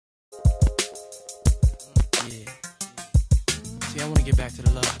Yeah. See, I wanna get back to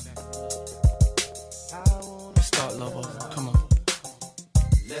the love. Let's start love over. Come on.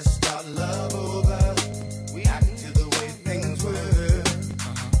 Let's start love over. We act to the way things were.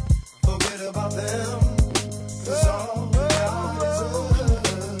 Forget about them. 'Cause all we got is over.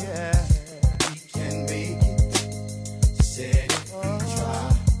 Yeah. We can make it. Said if we try.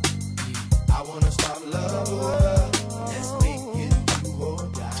 I wanna start love over. Let's make it do or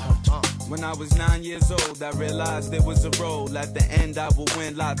die. When I was 9 years old, I realized there was a role. At the end, I would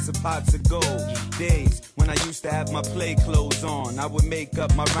win lots of pots of gold. Days when I used to have my play clothes on, I would make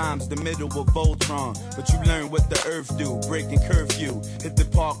up my rhymes the middle of Voltron. But you learn what the earth do, breaking curfew. Hit the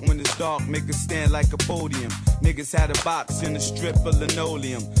park when it's dark, make a stand like a podium. Niggas had a box in a strip of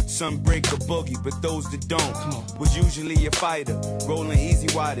linoleum. Some break a boogie, but those that don't was usually a fighter. Rolling easy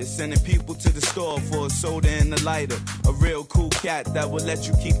widers, sending people to the store for a soda and a lighter. A real cool cat that would let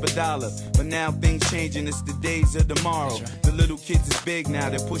you keep $1. But now things changing, it's the days of tomorrow. Right. The little kids is big now,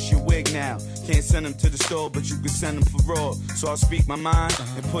 they push your wig now. Can't send them to the store, but you can send them for raw. So I'll speak my mind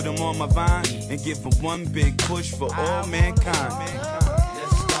and put them on my vine and give them one big push for all mankind.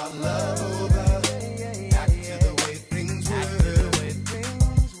 Let's start love over. Act to the way things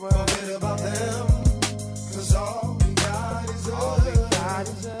were. Forget about them. 'Cause all we got is us.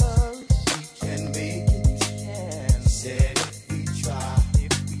 We can make it. Said if we try.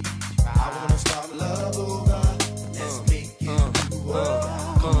 I wanna start love over. Let's make it do or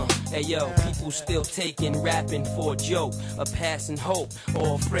die. Hey yo, people still taking rapping for a joke, a passing hope,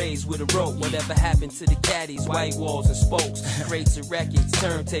 or a phrase with a rope. Whatever happened to the caddies, white walls and spokes, crates of records,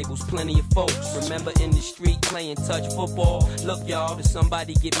 turntables, plenty of folks. Remember in the street playing touch football? Look y'all, did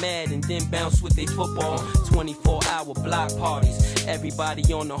somebody get mad and then bounce with their football? 24-hour block parties,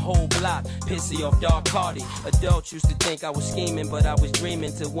 everybody on the whole block, pissy off dark party. Adults used to think I was scheming, but I was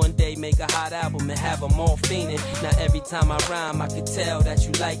dreaming to one day make a hot album and have them all fiending. Now every time I rhyme, I could tell that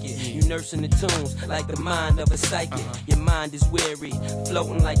you like it. You nursing the tunes like the mind of a psychic. Your mind is weary,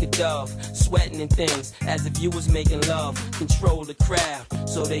 floating like a dove, sweating and things as if you was making love. Control the crowd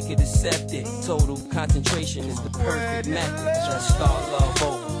so they could accept it. Total concentration is the perfect method. Let's start love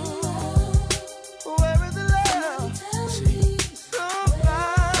over. See, when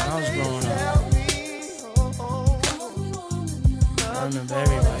I was growing up, I remember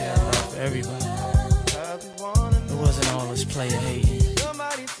everybody had love for everybody. It wasn't all this player hating,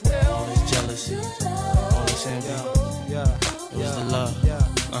 all this jealousy, all this envy. It was the love.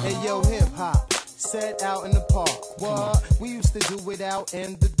 Hey yo, hip hop, set out in the park. What? We used to do it out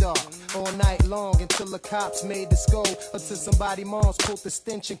in the dark, all night long until the cops made us go. Until somebody mom's pulled the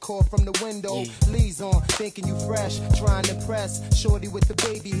stench and called from the window. Lee's on, thinking you fresh, trying to impress. Shorty with the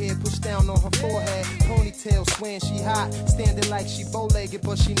baby hair pushed down on her forehead. Ponytail swearing she hot, standing like she bow-legged,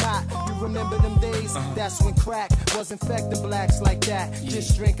 but she not. You remember them days? That's when crack was infecting blacks like that.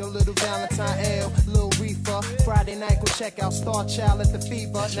 Just drink a little Valentine ale, little reefer. Friday night go check out Star Child at the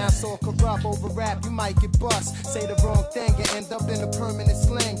Fever. Now it's all corrupt over rap, you might get bust. Say the wrong thing and end up in a permanent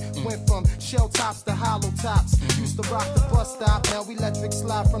sling. Went from shell tops to hollow tops. Used to rock the bus stop, now we let tricks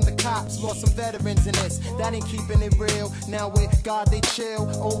slide from the cops. Lost some veterans in this, that ain't keeping it real. Now with God they chill,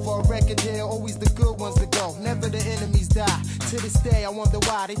 over a record deal. Always the good ones to go, never the enemies die. To this day I wonder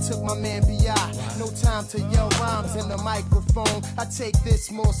why they took my man B.I. No time to yell rhymes in the microphone. I take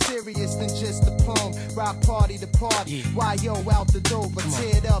this more serious than just a poem. Rock party to party, why yo out the door, but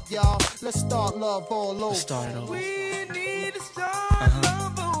tear it up y'all. Let's start love all over. Let's start it over.